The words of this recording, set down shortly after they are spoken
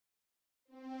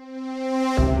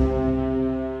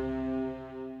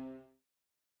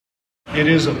It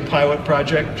is a pilot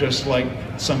project, just like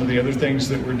some of the other things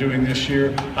that we're doing this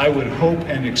year. I would hope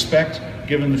and expect,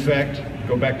 given the fact,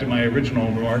 go back to my original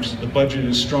remarks, the budget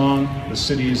is strong, the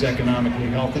city is economically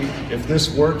healthy. If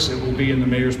this works, it will be in the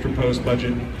mayor's proposed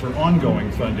budget for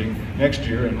ongoing funding next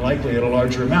year, and likely at a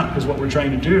larger amount, because what we're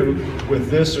trying to do with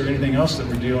this or anything else that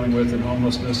we're dealing with in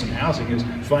homelessness and housing is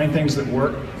find things that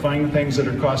work, find things that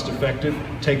are cost effective,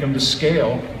 take them to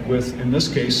scale with, in this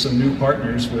case, some new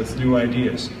partners with new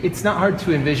ideas. It's not hard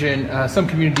to envision some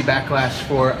community backlash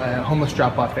for a homeless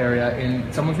drop-off area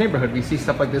in someone's neighborhood. We see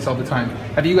stuff like this all the time.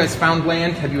 Have you guys found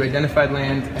land? Have you identified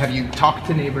land? Have you talked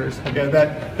to neighbors? Yeah,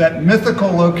 that mythical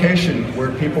location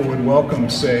where people would welcome,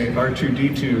 say,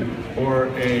 R2D2 or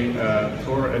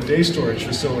a day storage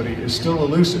facility is still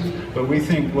elusive. But we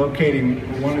think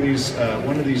locating one of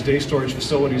these day storage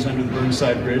facilities under the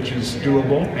Burnside Bridge is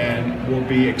doable and will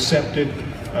be accepted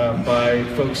by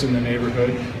folks in the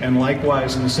neighborhood, and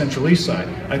likewise in the Central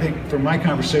Eastside. I think from my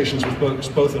conversations with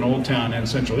both in Old Town and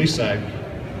Central Eastside,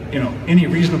 you know, any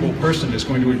reasonable person is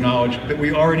going to acknowledge that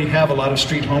we already have a lot of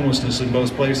street homelessness in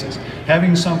both places.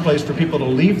 Having some place for people to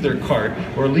leave their cart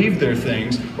or leave their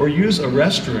things or use a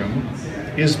restroom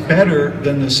is better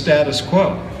than the status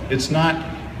quo. It's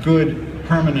not good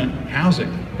permanent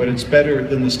housing, but it's better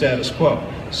than the status quo.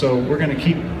 So we're going to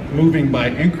keep moving by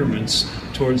increments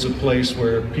towards a place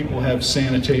where people have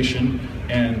sanitation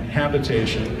and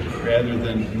habitation rather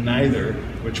than neither,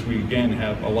 which we again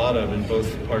have a lot of in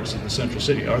both parts of the central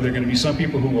city. Are there going to be some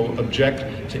people who will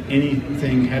object to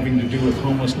anything having to do with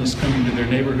homelessness coming to their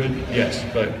neighborhood? Yes,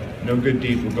 but no good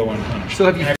deed will go unpunished. So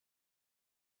have you